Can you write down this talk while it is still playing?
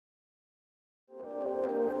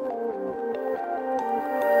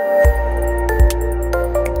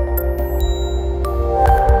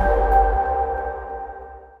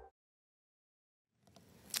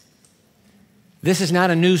This is not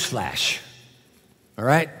a news flash, all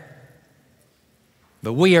right?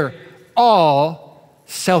 But we are all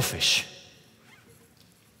selfish.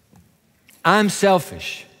 I'm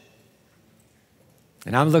selfish.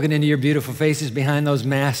 And I'm looking into your beautiful faces behind those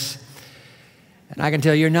masks, and I can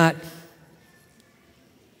tell you're not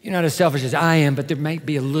as selfish as I am, but there might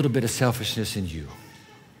be a little bit of selfishness in you.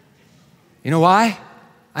 You know why?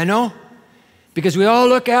 I know. Because we all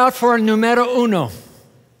look out for numero uno.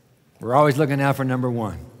 We're always looking out for number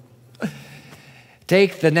one.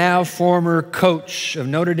 Take the now former coach of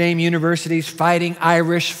Notre Dame University's Fighting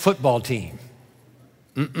Irish football team.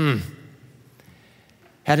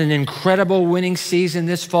 Had an incredible winning season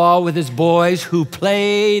this fall with his boys who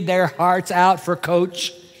played their hearts out for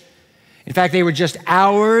coach. In fact, they were just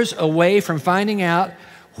hours away from finding out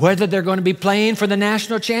whether they're going to be playing for the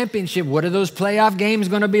national championship. What are those playoff games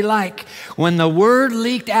going to be like? When the word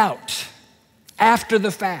leaked out after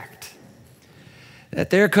the fact that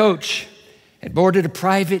their coach had boarded a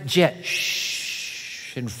private jet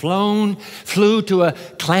and flew to a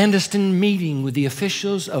clandestine meeting with the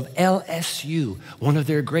officials of LSU, one of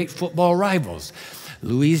their great football rivals,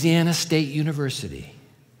 Louisiana State University.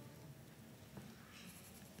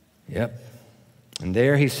 Yep. And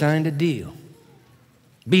there he signed a deal.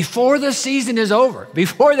 Before the season is over,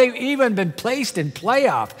 before they've even been placed in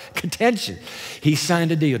playoff contention, he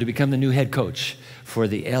signed a deal to become the new head coach for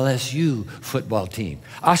the LSU football team,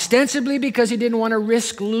 ostensibly because he didn't want to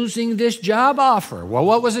risk losing this job offer. Well,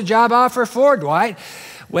 what was the job offer for, Dwight?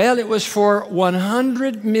 Well, it was for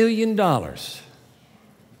 $100 million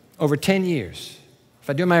over 10 years. If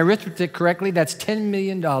I do my arithmetic correctly, that's $10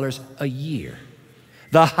 million a year.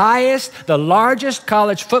 The highest, the largest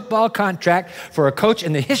college football contract for a coach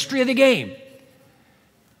in the history of the game.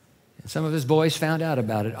 And some of his boys found out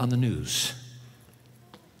about it on the news.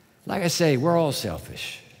 Like I say, we're all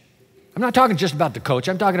selfish. I'm not talking just about the coach.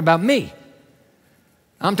 I'm talking about me.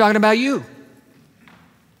 I'm talking about you.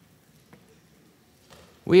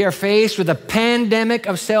 We are faced with a pandemic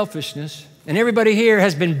of selfishness, and everybody here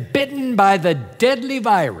has been bitten by the deadly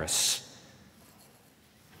virus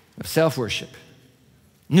of self-worship.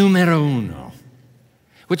 Numero uno.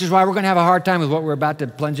 Which is why we're going to have a hard time with what we're about to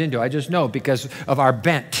plunge into. I just know, because of our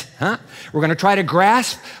bent. We're going to try to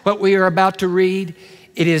grasp what we are about to read.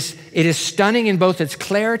 It is stunning in both its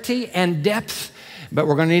clarity and depth, but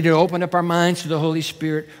we're going to need to open up our minds to the Holy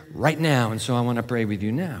Spirit right now. And so I want to pray with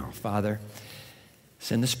you now. Father,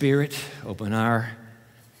 send the Spirit, open our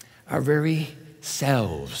very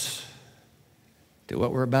selves to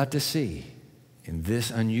what we're about to see in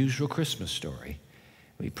this unusual Christmas story.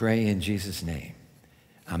 We pray in Jesus' name.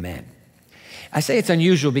 Amen. I say it's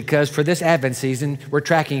unusual because for this Advent season, we're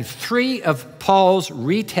tracking 3 of Paul's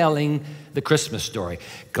retelling the Christmas story.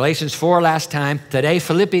 Galatians 4 last time, today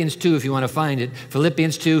Philippians 2 if you want to find it,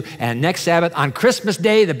 Philippians 2, and next Sabbath on Christmas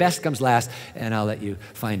Day, the best comes last, and I'll let you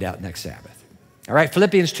find out next Sabbath. All right,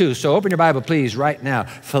 Philippians 2. So open your Bible, please, right now.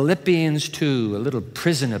 Philippians 2, a little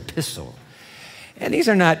prison epistle. And these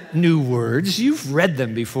are not new words. You've read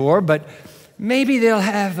them before, but maybe they'll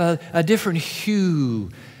have a different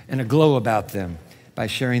hue and a glow about them by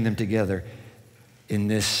sharing them together in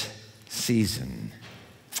this season.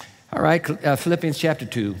 All right, Philippians chapter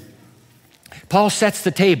 2. Paul sets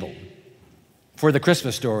the table for the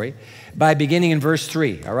Christmas story by beginning in verse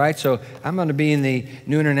 3. All right, so I'm going to be in the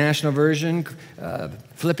New International Version.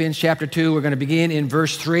 Philippians chapter 2, we're going to begin in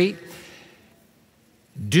verse 3.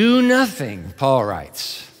 Do nothing, Paul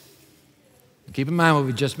writes. Keep in mind what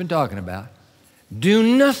we've just been talking about. Do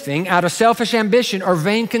nothing out of selfish ambition or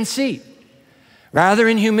vain conceit. Rather,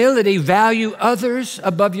 in humility, value others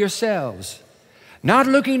above yourselves, not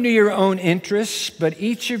looking to your own interests, but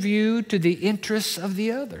each of you to the interests of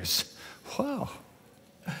the others. Wow.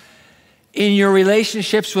 In your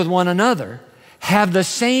relationships with one another, have the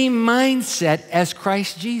same mindset as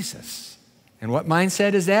Christ Jesus. And what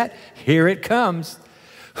mindset is that? Here it comes.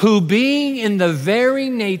 Who being in the very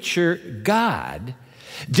nature God,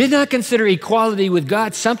 did not consider equality with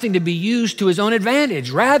God something to be used to his own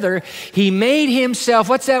advantage. Rather, he made himself,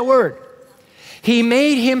 what's that word? He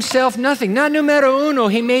made himself nothing. Not numero uno,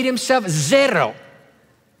 he made himself zero.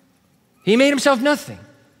 He made himself nothing.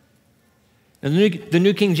 The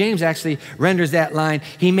New King James actually renders that line,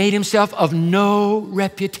 he made himself of no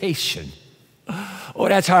reputation. Oh,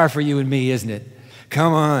 that's hard for you and me, isn't it?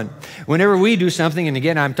 Come on. Whenever we do something, and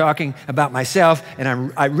again, I'm talking about myself,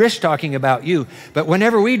 and I risk talking about you, but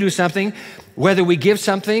whenever we do something, whether we give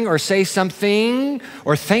something or say something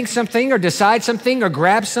or think something or decide something or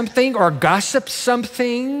grab something or gossip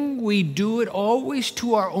something, we do it always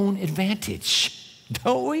to our own advantage,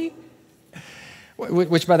 don't we?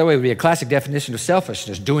 which, by the way, would be a classic definition of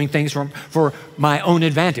selfishness, doing things for my own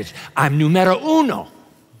advantage. I'm numero uno.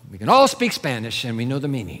 We can all speak Spanish, and we know the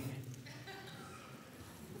meaning.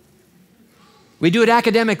 We do it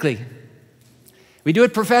academically. We do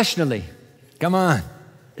it professionally. Come on.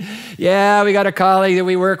 Yeah, we got a colleague that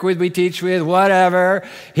we work with, we teach with, whatever.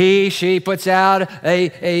 She puts out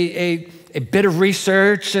a bit of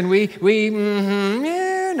research, and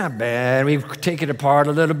yeah, not bad. We take it apart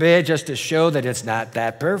a little bit just to show that it's not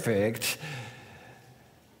that perfect.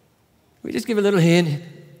 We just give a little hint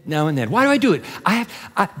now and then. Why do I do it?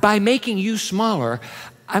 By making you smaller,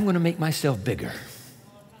 I'm going to make myself bigger.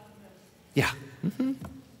 Yeah. Mm-hmm.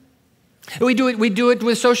 We do it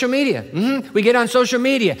with social media. Mm-hmm. We get on social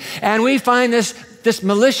media, and we find this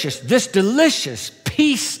malicious, this delicious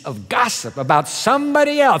piece of gossip about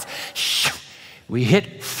somebody else. We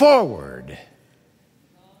hit forward.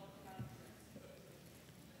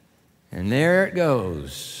 And there it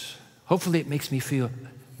goes. Hopefully it makes me feel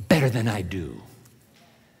better than I do.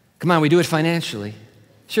 Come on, we do it financially.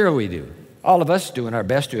 Sure we do. All of us doing our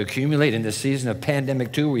best to accumulate in this season of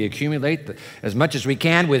pandemic too. We accumulate as much as we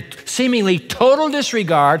can with seemingly total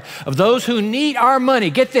disregard of those who need our money.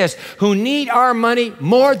 Get this, who need our money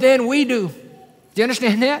more than we do. Do you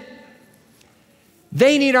understand that?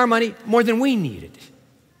 They need our money more than we need it.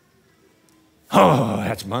 Oh,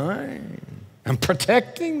 that's mine. I'm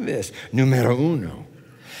protecting this. Numero uno.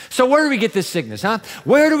 So where do we get this sickness, huh?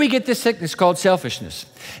 Where do we get this sickness called selfishness?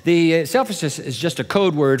 The selfishness is just a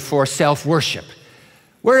code word for self-worship.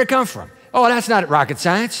 Where did it come from? Oh, that's not rocket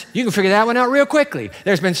science. You can figure that one out real quickly.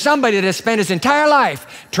 There's been somebody that has spent his entire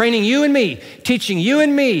life training you and me, teaching you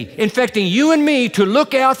and me, infecting you and me to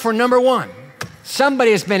look out for number one.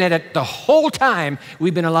 Somebody has been at it the whole time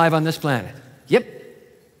we've been alive on this planet. Yep.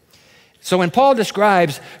 So when Paul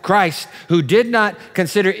describes Christ, who did not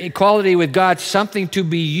consider equality with God something to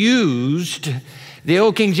be used, the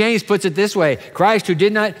old King James puts it this way: Christ, who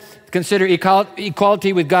did not consider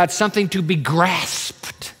equality with God something to be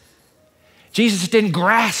grasped. Jesus didn't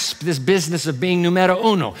grasp this business of being numero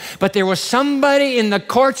uno, but there was somebody in the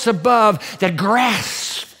courts above that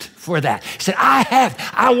grasped for that. He said,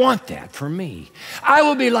 I want that for me. I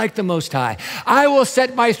will be like the Most High. I will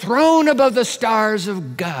set my throne above the stars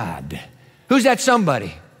of God. Who's that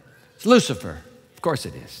somebody? It's Lucifer. Of course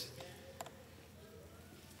it is.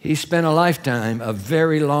 He spent a lifetime, a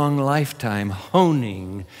very long lifetime,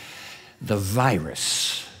 honing the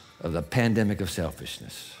virus of the pandemic of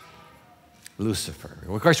selfishness. Lucifer.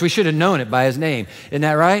 Well, of course, we should have known it by his name. Isn't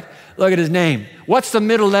that right? Look at his name. What's the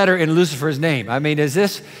middle letter in Lucifer's name? I mean, is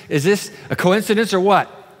this a coincidence or what?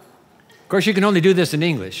 Of course, you can only do this in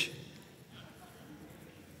English.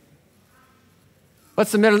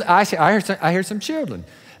 What's the middle? I hear some children.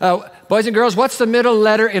 Boys and girls, what's the middle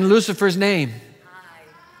letter in Lucifer's name?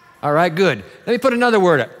 I. All right, good. Let me put another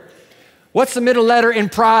word up. What's the middle letter in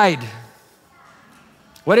pride?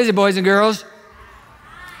 What is it, boys and girls?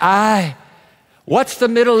 I. What's the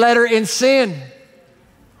middle letter in sin?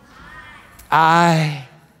 I.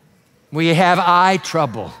 We have eye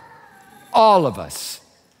trouble. All of us.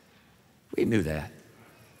 We knew that.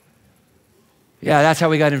 Yeah, that's how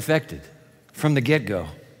we got infected from the get-go.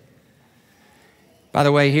 By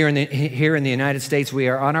the way, here in the United States, we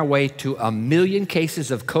are on our way to 1 million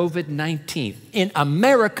cases of COVID-19 in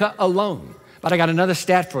America alone. But I got another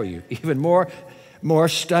stat for you, even more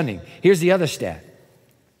stunning. Here's the other stat.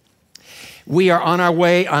 We are on our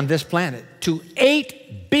way on this planet to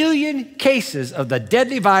 8 billion cases of the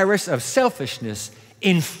deadly virus of selfishness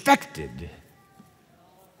infected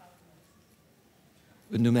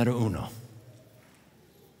with numero uno.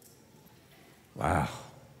 Wow.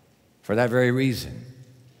 For that very reason,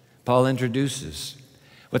 Paul introduces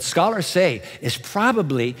what scholars say is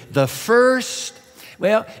probably the first,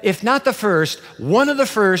 well, if not the first, one of the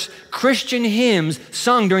first Christian hymns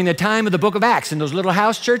sung during the time of the book of Acts in those little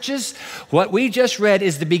house churches. What we just read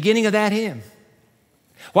is the beginning of that hymn.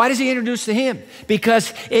 Why does he introduce the hymn?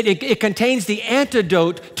 Because it contains the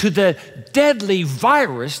antidote to the deadly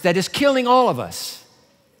virus that is killing all of us.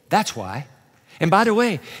 That's why. And by the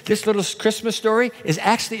way, this little Christmas story is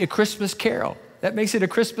actually a Christmas carol. That makes it a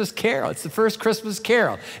Christmas carol. It's the first Christmas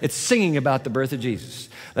carol. It's singing about the birth of Jesus.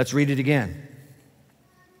 Let's read it again.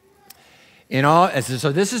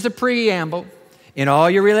 So this is the preamble. In all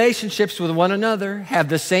your relationships with one another, have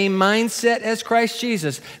the same mindset as Christ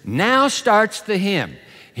Jesus. Now starts the hymn.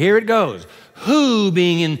 Here it goes. Who,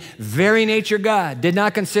 being in very nature God, did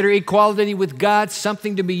not consider equality with God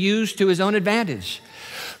something to be used to his own advantage.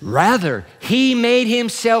 Rather, he made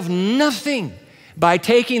himself nothing by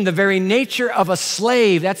taking the very nature of a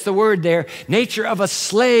slave, that's the word there, nature of a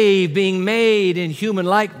slave being made in human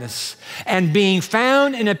likeness, and being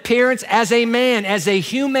found in appearance as a man, as a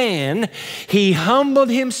human, he humbled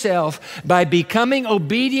himself by becoming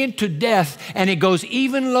obedient to death. And it goes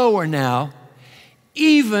even lower now,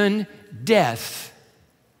 even death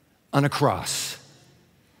on a cross.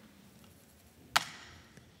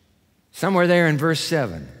 Somewhere there in verse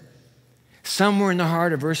 7. Somewhere in the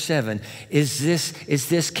heart of verse 7 is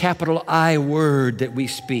this capital I word that we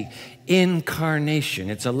speak, incarnation.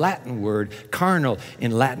 It's a Latin word. Carnal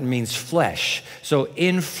in Latin means flesh. So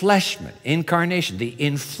infleshment, incarnation, the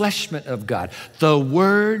infleshment of God. The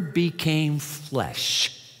Word became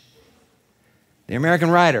flesh. The American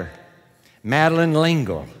writer, Madeleine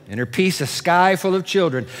L'Engle, in her piece, A Sky Full of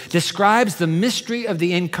Children, describes the mystery of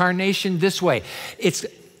the incarnation this way. It's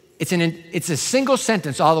a single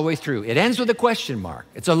sentence all the way through. It ends with a question mark.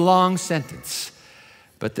 It's a long sentence.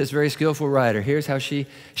 But this very skillful writer, here's how she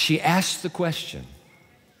asks the question.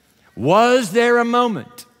 Was there a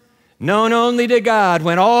moment known only to God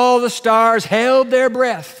when all the stars held their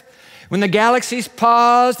breath, when the galaxies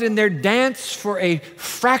paused in their dance for a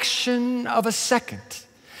fraction of a second,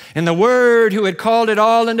 and the Word who had called it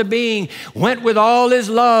all into being went with all his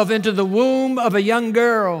love into the womb of a young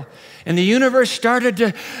girl, and the universe started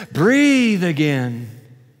to breathe again,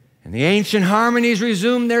 and the ancient harmonies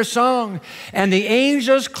resumed their song, and the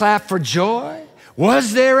angels clapped for joy?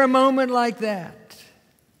 Was there a moment like that?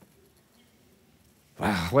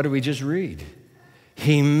 Wow, what did we just read?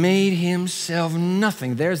 He made himself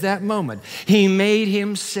nothing. There's that moment. He made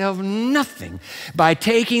himself nothing by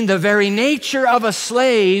taking the very nature of a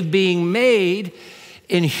slave being made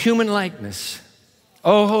in human likeness.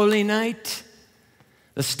 O holy night,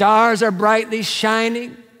 the stars are brightly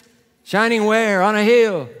shining. Shining where? On a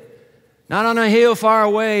hill. Not on a hill far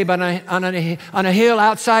away, but on a hill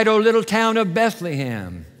outside our little town of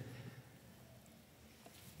Bethlehem.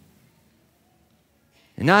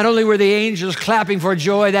 And not only were the angels clapping for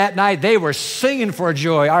joy that night, they were singing for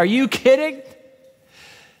joy. Are you kidding?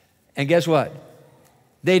 And guess what?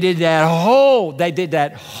 They did that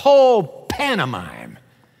whole pantomime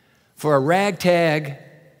for a ragtag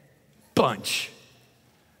bunch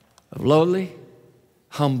of lowly,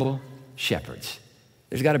 humble shepherds.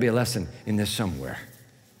 There's got to be a lesson in this somewhere.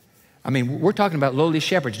 I mean, we're talking about lowly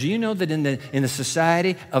shepherds. Do you know that in the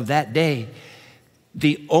society of that day,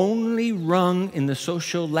 the only rung in the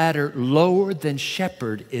social ladder lower than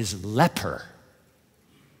shepherd is leper?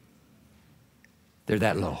 They're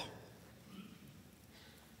that low.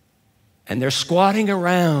 And they're squatting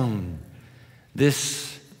around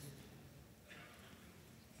this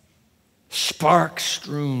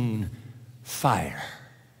spark-strewn fire.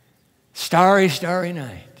 Starry, starry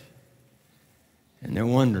night. And they're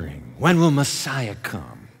wondering, when will Messiah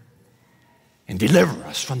come and deliver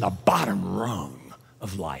us from the bottom rung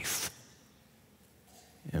of life?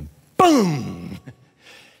 And boom!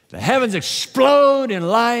 The heavens explode in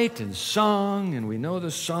light and song, and we know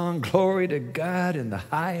the song, glory to God in the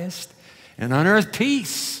highest, and on earth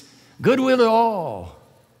peace, goodwill to all.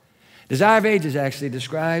 Desire of Ages actually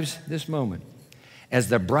describes this moment as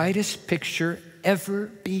the brightest picture ever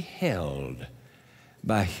beheld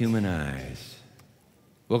by human eyes.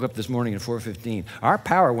 Woke up this morning at 4:15. Our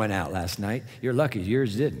power went out last night. You're lucky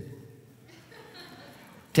yours didn't.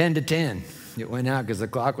 10 to 10. It went out because the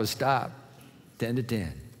clock was stopped. 10 to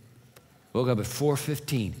 10. Woke up at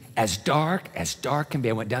 4:15. As dark can be.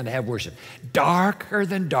 I went down to have worship. Darker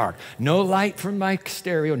than dark. No light from my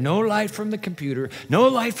stereo. No light from the computer. No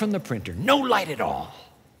light from the printer. No light at all.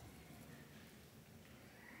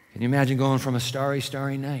 Can you imagine going from a starry,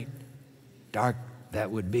 starry night, dark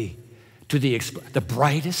that would be, to the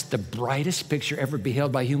brightest picture ever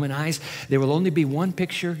beheld by human eyes? There will only be one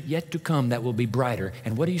picture yet to come that will be brighter.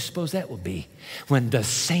 And what do you suppose that will be? When the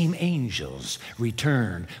same angels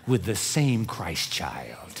return with the same Christ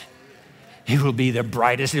child. It will be the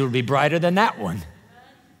brightest. It will be brighter than that one.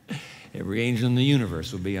 Every angel in the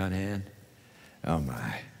universe will be on hand. Oh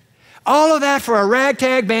my. All of that for a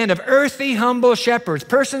ragtag band of earthy, humble shepherds,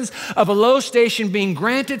 persons of a low station being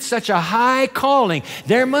granted such a high calling.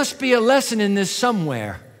 There must be a lesson in this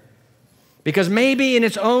somewhere, because maybe in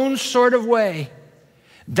its own sort of way,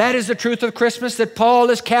 that is the truth of Christmas that Paul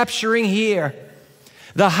is capturing here.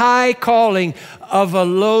 The high calling of a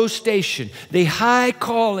low station. The high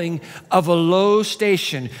calling of a low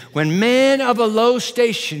station. When men of a low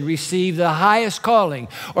station receive the highest calling,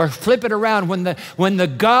 or flip it around, when the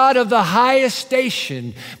God of the highest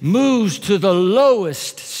station moves to the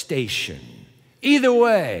lowest station. Either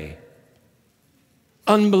way,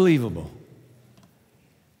 unbelievable.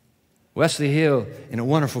 Wesley Hill, in a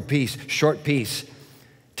wonderful piece, short piece,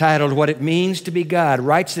 titled What It Means to Be God,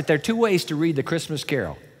 writes that there are two ways to read the Christmas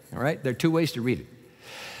Carol. All right? There are two ways to read it.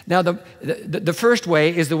 Now, the first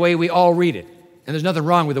way is the way we all read it. And there's nothing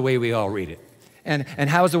wrong with the way we all read it. And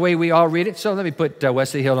how's the way we all read it? So let me put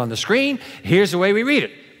Wesley Hill on the screen. Here's the way we read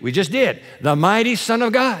it. We just did. The mighty Son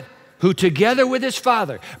of God, who together with his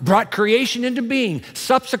Father brought creation into being,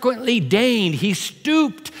 subsequently deigned, he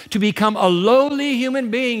stooped to become a lowly human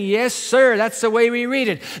being. Yes, sir, that's the way we read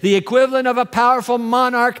it. The equivalent of a powerful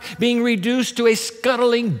monarch being reduced to a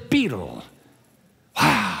scuttling beetle.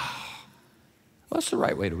 Wow. Well, that's the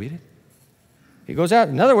right way to read it. He goes out.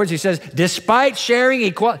 In other words, he says, despite sharing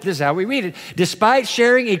equality, this is how we read it, despite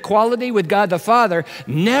sharing equality with God the Father,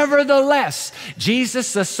 nevertheless,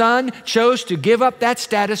 Jesus the Son chose to give up that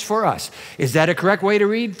status for us. Is that a correct way to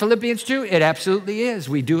read Philippians 2? It absolutely is.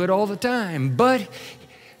 We do it all the time. But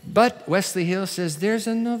Wesley Hill says, there's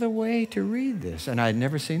another way to read this. And I'd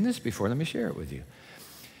never seen this before. Let me share it with you.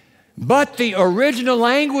 But the original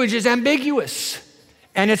language is ambiguous.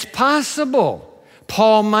 And it's possible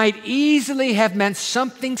Paul might easily have meant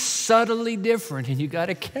something subtly different, and you got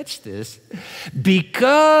to catch this.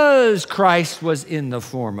 Because Christ was in the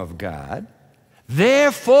form of God,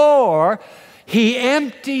 therefore, he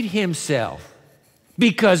emptied himself.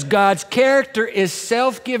 Because God's character is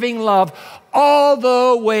self-giving love all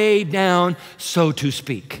the way down, so to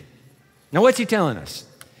speak. Now, what's he telling us?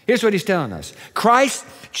 Here's what he's telling us. Christ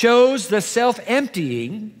chose the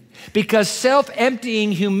self-emptying because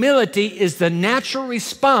self-emptying humility is the natural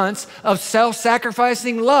response of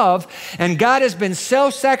self-sacrificing love, and God has been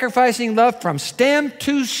self-sacrificing love from stem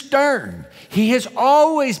to stern. He has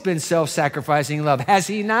always been self-sacrificing love, has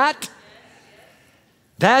he not?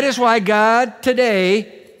 That is why God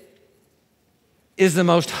today is the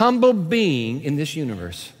most humble being in this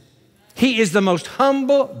universe. He is the most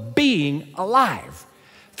humble being alive.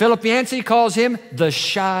 Philip Yancey calls him the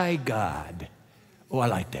shy God. Oh, I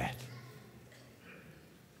like that.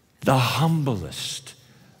 The humblest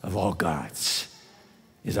of all gods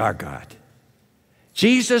is our God.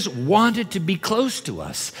 Jesus wanted to be close to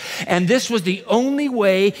us, and this was the only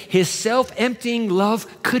way his self-emptying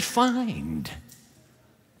love could find.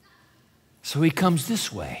 So he comes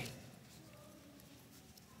this way.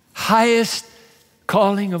 Highest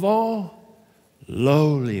calling of all,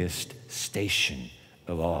 lowliest station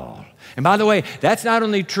of all. And by the way, that's not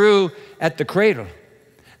only true at the cradle,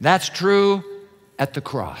 that's true at the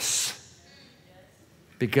cross,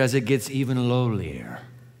 because it gets even lowlier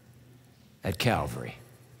at Calvary.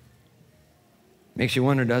 Makes you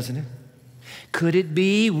wonder, doesn't it? Could it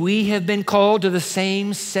be we have been called to the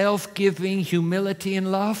same self-giving humility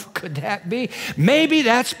and love? Could that be? Maybe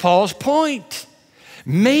that's Paul's point.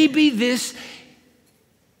 Maybe this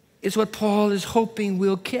is what Paul is hoping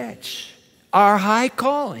we'll catch. Our high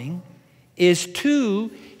calling is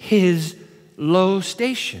to his low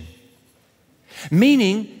station.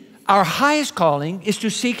 Meaning, our highest calling is to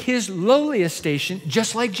seek his lowliest station,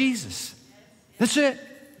 just like Jesus. That's it.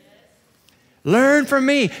 Learn from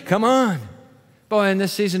me. Come on. Boy, in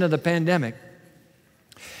this season of the pandemic,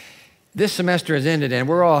 this semester has ended and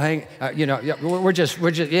we're all hanging, we're just,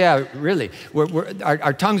 yeah, really.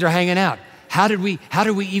 Our tongues are hanging out. How did we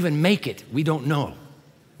even make it? We don't know.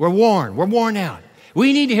 We're worn out.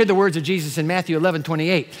 We need to hear the words of Jesus in Matthew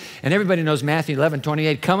 11:28. And everybody knows Matthew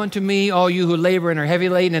 11:28. Come unto me, all you who labor and are heavy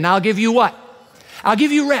laden, and I'll give you what? I'll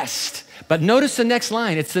give you rest. But notice the next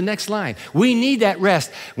line. It's the next line. We need that rest.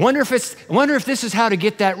 Wonder if this is how to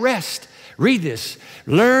get that rest. Read this.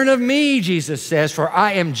 Learn of me, Jesus says, for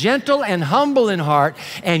I am gentle and humble in heart,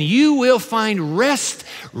 and you will find rest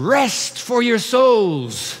for your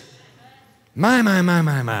souls.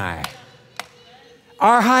 My.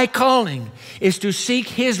 Our high calling is to seek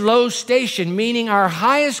his low station, meaning our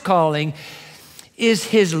highest calling is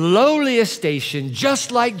his lowliest station,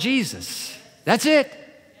 just like Jesus. That's it.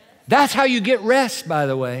 That's how you get rest, by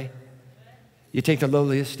the way. You take the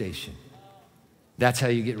lowliest station. That's how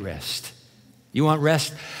you get rest. You want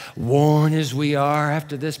rest? Worn as we are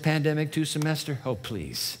after this pandemic 2 semester? Oh,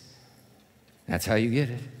 please. That's how you get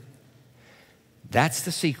it. That's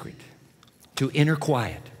the secret to inner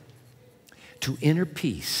quiet, to inner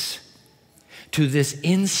peace, to this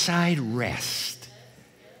inside rest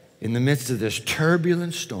in the midst of this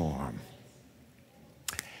turbulent storm.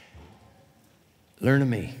 Learn of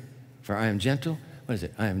me, for I am gentle. What is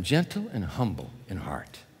it? I am gentle and humble in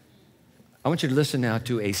heart. I want you to listen now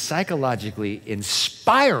to a psychologically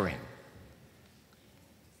inspiring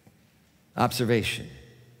observation.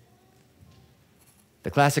 The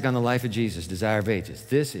classic on the life of Jesus, Desire of Ages.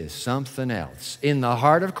 This is something else. In the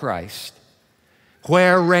heart of Christ,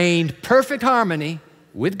 where reigned perfect harmony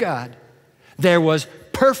with God, there was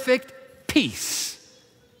perfect peace.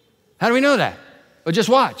 How do we know that? Well, just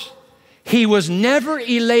watch. He was never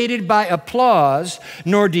elated by applause,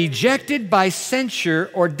 nor dejected by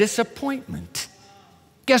censure or disappointment.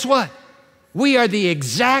 Guess what? We are the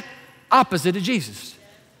exact opposite of Jesus.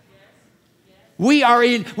 We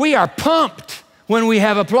are pumped when we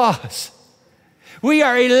have applause. We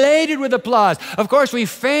are elated with applause. Of course, we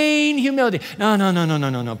feign humility.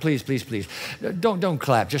 No, please. Don't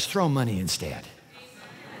clap, just throw money instead.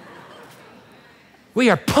 We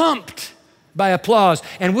are pumped by applause,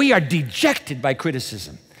 and we are dejected by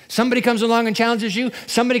criticism. Somebody comes along and challenges you.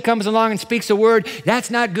 Somebody comes along and speaks a word.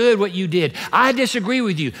 That's not good what you did. I disagree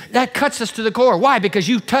with you. That cuts us to the core. Why? Because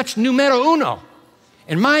you touched numero uno.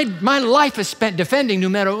 And my life is spent defending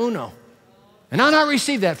numero uno. And I'll not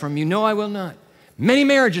receive that from you. No, I will not. Many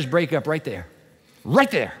marriages break up right there.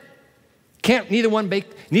 Right there. Neither one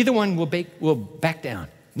will back down.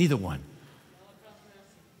 Neither one.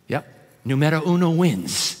 Yep. Numero uno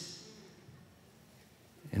wins.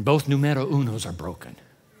 And both numero unos are broken.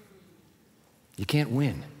 You can't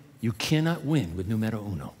win. You cannot win with numero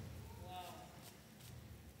uno.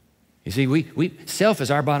 You see, self is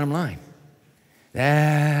our bottom line.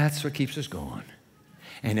 That's what keeps us going.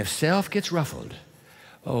 And if self gets ruffled,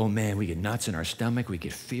 oh man, we get knots in our stomach, we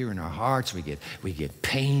get fear in our hearts, we get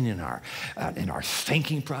pain in our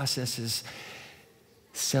thinking processes.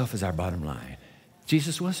 Self is our bottom line.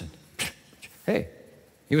 Jesus wasn't. Hey,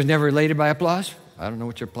 he was never elated by applause. I don't know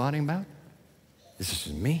what you're plotting about. This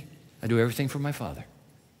is me. I do everything for my Father.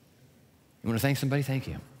 You want to thank somebody? Thank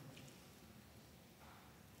him.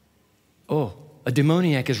 Oh, a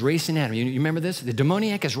demoniac is racing at him. You remember this? The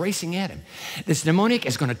demoniac is racing at him. This demoniac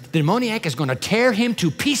is going to tear him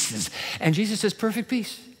to pieces. And Jesus says, perfect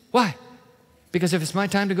peace. Why? Because if it's my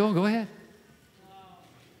time to go ahead.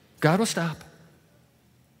 God will stop.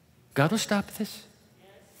 God will stop this.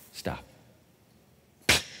 Stop.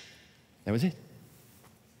 That was it.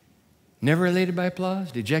 Never elated by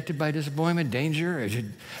applause, dejected by disappointment, danger.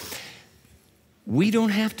 We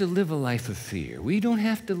don't have to live a life of fear. We don't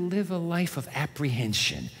have to live a life of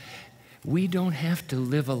apprehension. We don't have to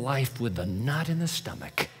live a life with a knot in the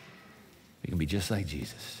stomach. We can be just like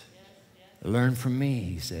Jesus. Learn from me,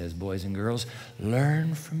 he says, boys and girls.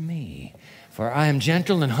 Learn from me, for I am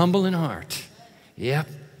gentle and humble in heart. Yep.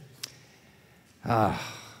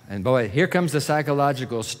 And boy, here comes the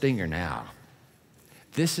psychological stinger now.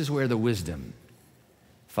 This is where the wisdom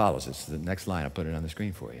follows. It's the next line. I'll put it on the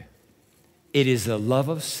screen for you. It is the love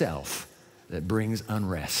of self that brings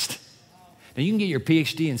unrest. Now, you can get your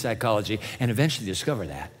PhD in psychology and eventually discover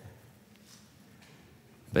that.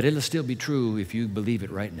 But it'll still be true if you believe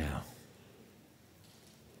it right now.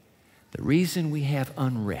 The reason we have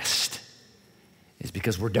unrest is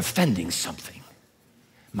because we're defending something.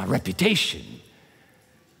 My reputation.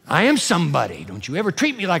 I am somebody. Don't you ever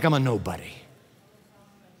treat me like I'm a nobody.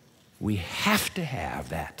 We have to have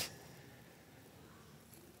that.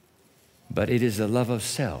 But it is the love of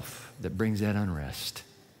self that brings that unrest.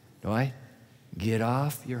 All right? Get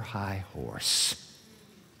off your high horse.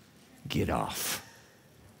 Get off.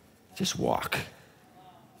 Just walk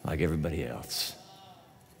like everybody else.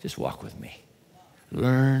 Just walk with me.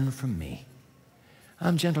 Learn from me.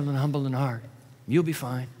 I'm gentle and humble in heart. You'll be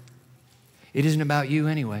fine. It isn't about you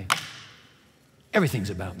anyway. Everything's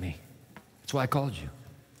about me. That's why I called you.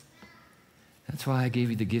 That's why I gave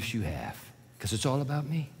you the gifts you have, because it's all about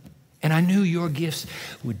me. And I knew your gifts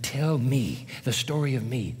would tell me the story of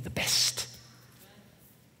me the best.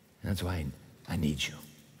 And that's why I need you.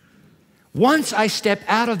 Once I step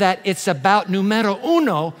out of that, it's about numero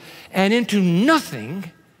uno and into nothing,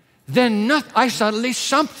 then I suddenly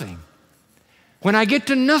something. When I get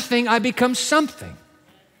to nothing, I become something.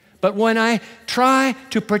 But when I try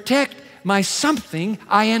to protect my something,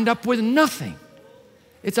 I end up with nothing.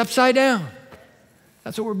 It's upside down.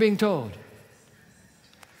 That's what we're being told.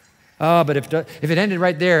 Oh, but if it ended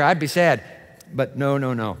right there, I'd be sad. But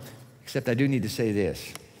no. Except I do need to say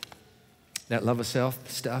this. That love of self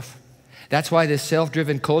stuff, that's why this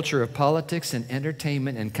self-driven culture of politics and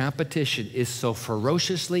entertainment and competition is so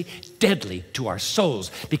ferociously deadly to our souls,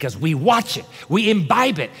 because we watch it, we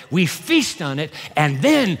imbibe it, we feast on it, and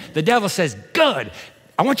then the devil says, good,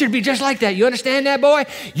 I want you to be just like that. You understand that, boy?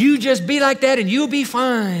 You just be like that and you'll be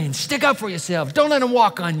fine. Stick up for yourself. Don't let them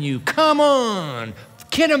walk on you. Come on.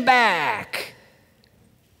 Get them back.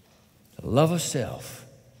 The love of self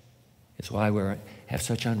is why we have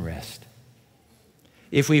such unrest.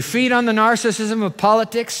 if we feed on the narcissism of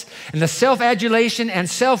politics and the self-adulation and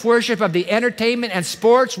self-worship of the entertainment and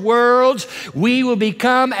sports worlds, we will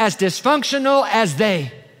become as dysfunctional as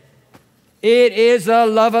they. It is the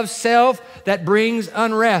love of self that brings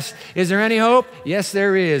unrest. Is there any hope? Yes,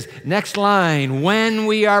 there is. Next line, when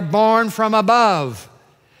we are born from above,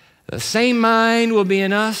 the same mind will be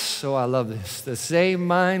in us. Oh, I love this. The same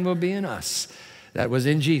mind will be in us that was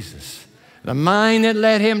in Jesus. The mind that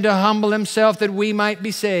led him to humble himself that we might be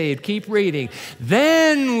saved. Keep reading.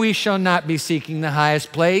 Then we shall not be seeking the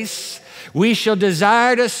highest place. We shall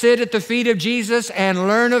desire to sit at the feet of Jesus and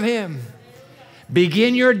learn of him.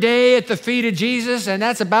 Begin your day at the feet of Jesus, and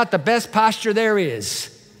that's about the best posture there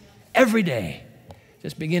is. Every day,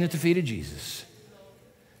 just begin at the feet of Jesus.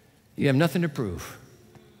 You have nothing to prove.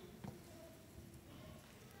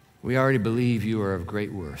 We already believe you are of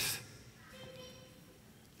great worth.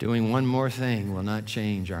 Doing one more thing will not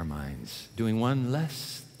change our minds. Doing one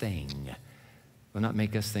less thing will not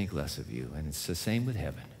make us think less of you. And it's the same with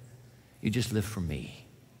heaven. You just live for me.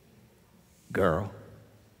 Girl,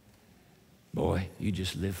 boy, you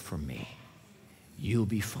just live for me. You'll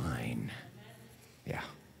be fine. Yeah.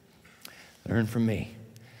 Learn from me.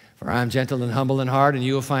 For I am gentle and humble in heart, and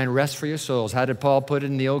you will find rest for your souls. How did Paul put it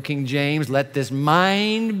in the old King James? Let this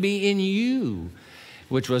mind be in you,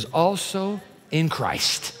 which was also in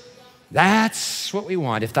Christ. That's what we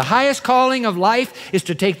want. If the highest calling of life is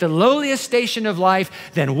to take the lowliest station of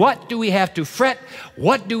life, then what do we have to fret?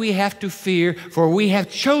 What do we have to fear? For we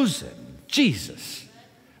have chosen Jesus'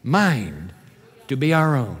 mind to be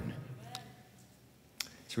our own.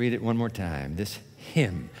 Let's read it one more time. This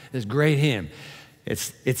hymn, this great hymn.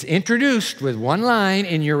 It's introduced with one line: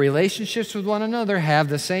 in your relationships with one another, have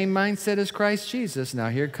the same mindset as Christ Jesus. Now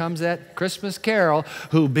here comes that Christmas carol.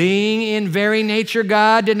 Who being in very nature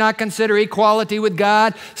God, did not consider equality with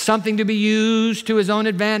God something to be used to his own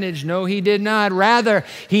advantage. No, he did not. Rather,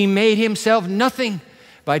 he made himself nothing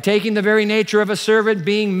by taking the very nature of a servant,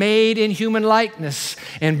 being made in human likeness,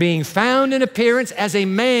 and being found in appearance as a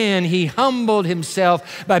man, he humbled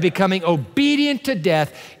himself by becoming obedient to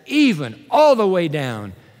death, even all the way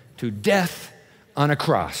down to death on a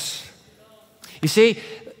cross. You see,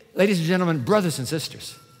 ladies and gentlemen, brothers and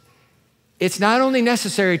sisters, it's not only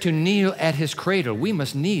necessary to kneel at his cradle, we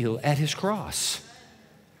must kneel at his cross.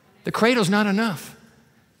 The cradle's not enough.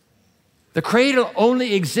 The cradle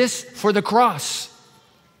only exists for the cross.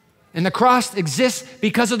 And the cross exists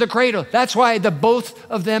because of the cradle. That's why the both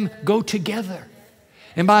of them go together.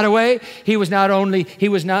 And by the way, he was not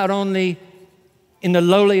only in the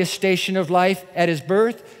lowliest station of life at his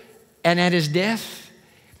birth and at his death,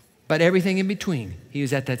 but everything in between. He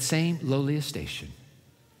was at that same lowliest station.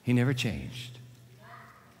 He never changed.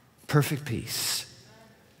 Perfect peace.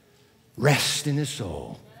 Rest in his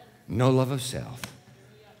soul. No love of self.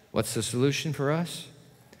 What's the solution for us?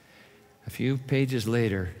 A few pages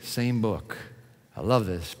later, same book. I love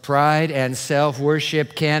this. Pride and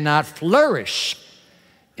self-worship cannot flourish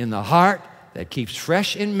in the heart that keeps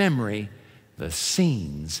fresh in memory the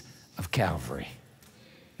scenes of Calvary.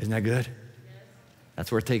 Isn't that good?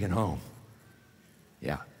 That's worth taking home.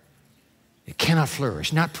 Yeah. It cannot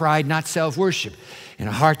flourish. Not pride, not self-worship. In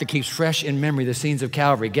a heart that keeps fresh in memory the scenes of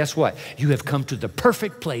Calvary. Guess what? You have come to the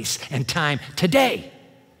perfect place and time today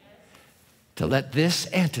to let this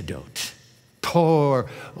antidote pour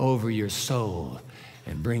over your soul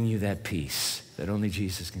and bring you that peace that only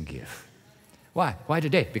Jesus can give. Why? Why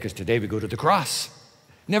today? Because today we go to the cross.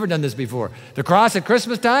 Never done this before. The cross at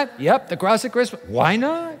Christmas time? Yep, the cross at Christmas. Why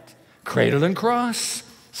not? Cradle and cross,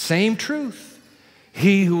 same truth.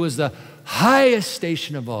 He who was the highest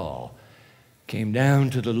station of all came down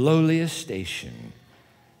to the lowliest station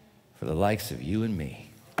for the likes of you and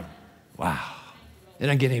me. Wow. It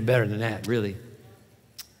doesn't get any better than that, really.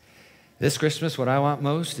 This Christmas, what I want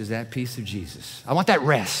most is that peace of Jesus. I want that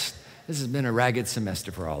rest. This has been a ragged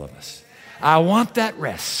semester for all of us. I want that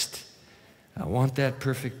rest. I want that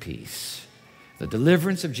perfect peace. The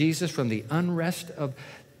deliverance of Jesus from the unrest of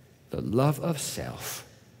the love of self.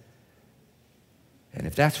 And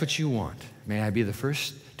if that's what you want, may I be the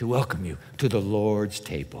first to welcome you to the Lord's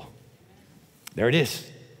table. There it is.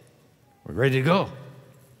 We're ready to go.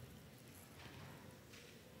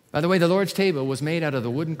 By the way, the Lord's table was made out of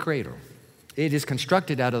the wooden cradle. It is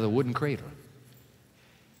constructed out of the wooden cradle.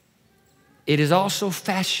 It is also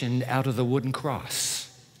fashioned out of the wooden cross.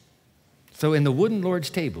 So in the wooden Lord's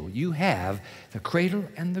table, you have the cradle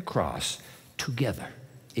and the cross together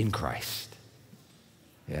in Christ.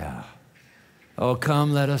 Yeah. Oh,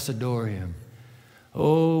 come, let us adore him.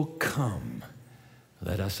 Oh, come,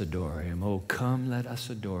 let us adore him. Oh, come, let us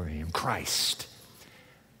adore him. Christ,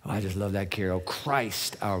 Oh, I just love that carol,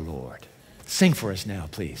 Christ our Lord. Sing for us now,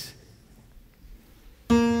 please.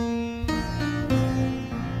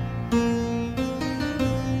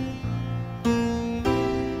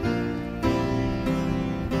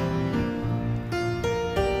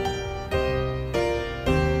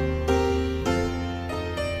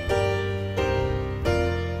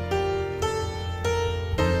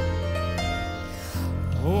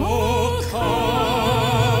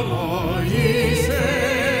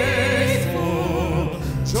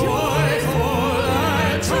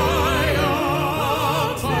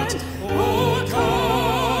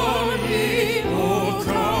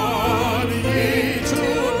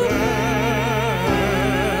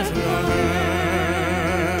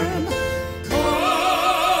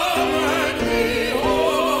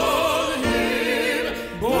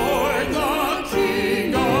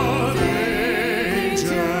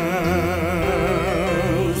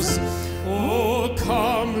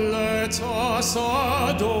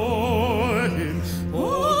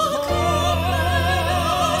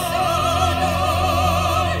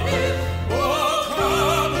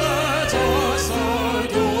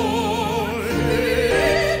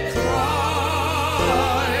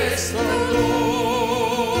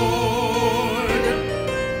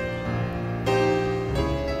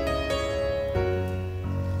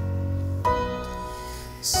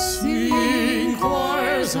 Sing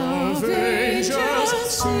choirs of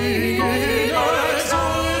angels, sing in exaltation.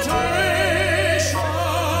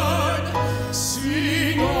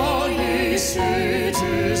 Sing all ye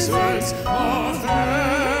citizens of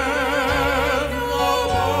heaven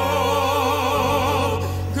above.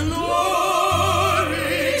 Glory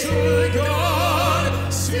to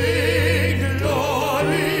God, sing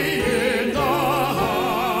glory in the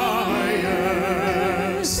highest.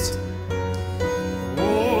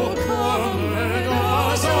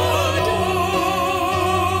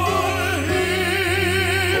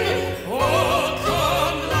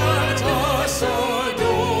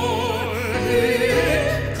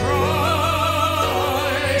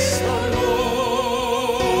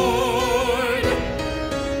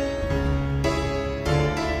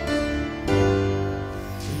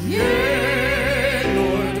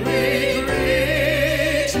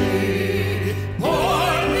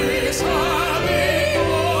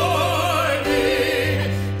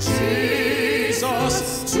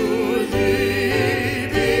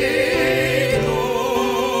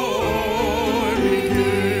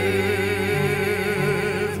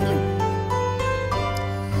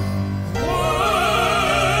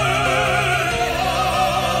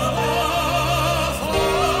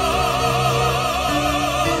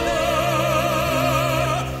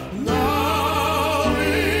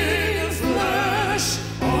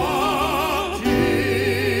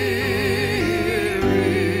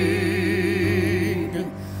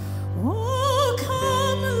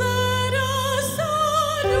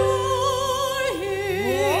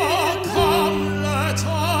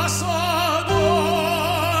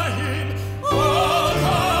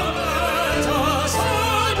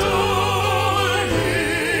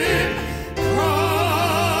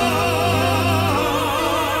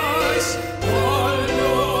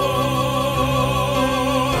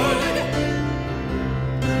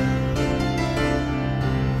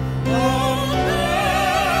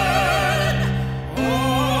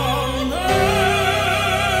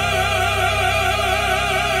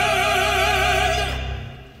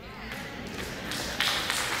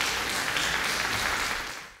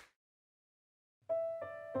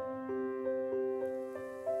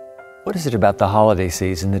 What is it about the holiday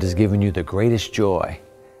season that has given you the greatest joy?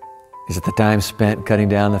 Is it the time spent cutting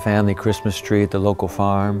down the family Christmas tree at the local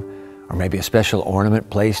farm? Or maybe a special ornament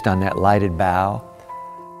placed on that lighted bough?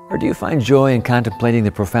 Or do you find joy in contemplating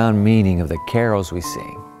the profound meaning of the carols we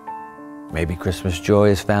sing? Maybe Christmas joy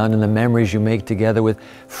is found in the memories you make together with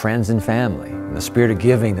friends and family, and the spirit of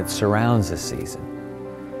giving that surrounds this season.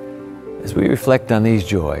 As we reflect on these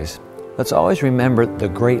joys, let's always remember the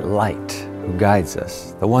great light who guides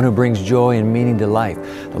us, the one who brings joy and meaning to life,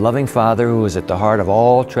 the loving Father who is at the heart of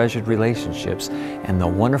all treasured relationships, and the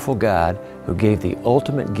wonderful God who gave the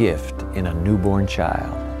ultimate gift in a newborn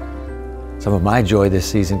child. Some of my joy this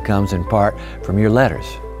season comes in part from your letters,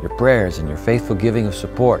 your prayers, and your faithful giving of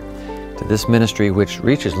support to this ministry which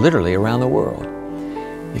reaches literally around the world.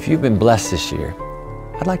 If you've been blessed this year,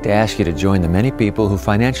 I'd like to ask you to join the many people who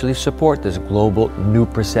financially support this global New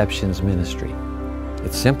Perceptions ministry.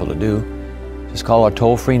 It's simple to do. Just call our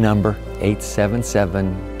toll-free number,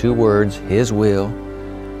 877, 2 words, His Will.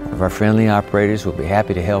 One of our friendly operators will be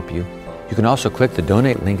happy to help you. You can also click the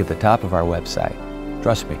donate link at the top of our website.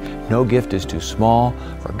 Trust me, no gift is too small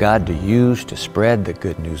for God to use to spread the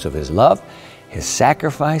good news of His love, His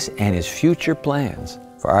sacrifice, and His future plans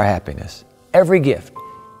for our happiness. Every gift,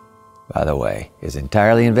 by the way, is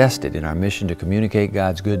entirely invested in our mission to communicate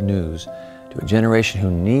God's good news to a generation who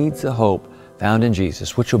needs the hope found in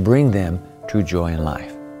Jesus, which will bring them true joy in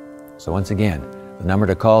life. So once again, the number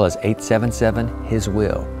to call is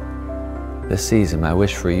 877-HIS-WILL. This season, my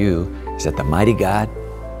wish for you is that the mighty God,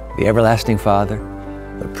 the everlasting Father,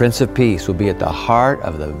 the Prince of Peace will be at the heart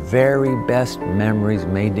of the very best memories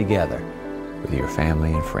made together with your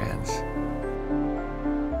family and friends.